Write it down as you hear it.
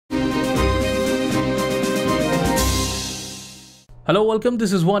Hello, welcome.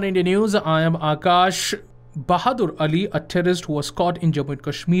 This is One India News. I am Akash. Bahadur Ali, a terrorist who was caught in Jammu and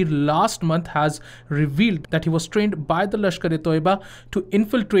Kashmir last month, has revealed that he was trained by the Lashkar to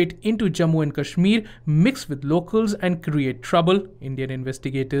infiltrate into Jammu and Kashmir, mix with locals and create trouble, Indian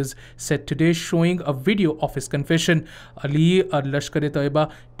investigators said today, showing a video of his confession. Ali, a Lashkar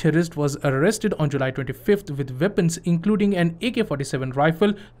terrorist, was arrested on July 25th with weapons including an AK-47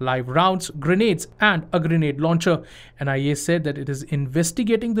 rifle, live rounds, grenades and a grenade launcher. NIA said that it is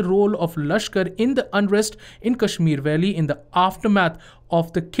investigating the role of Lashkar in the unrest in Kashmir Valley in the aftermath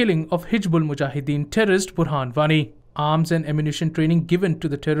of the killing of Hizbul Mujahideen terrorist Burhan Wani. Arms and ammunition training given to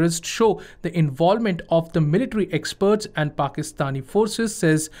the terrorists show the involvement of the military experts and Pakistani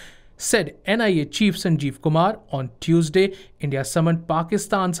forces, said NIA Chief Sanjeev Kumar. On Tuesday, India summoned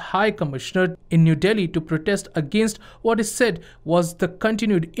Pakistan's High Commissioner in New Delhi to protest against what is said was the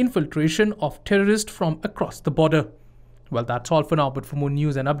continued infiltration of terrorists from across the border. Well, that's all for now, but for more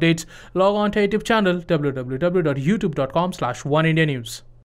news and updates, log on to our YouTube channel www.youtube.com/oneindianews.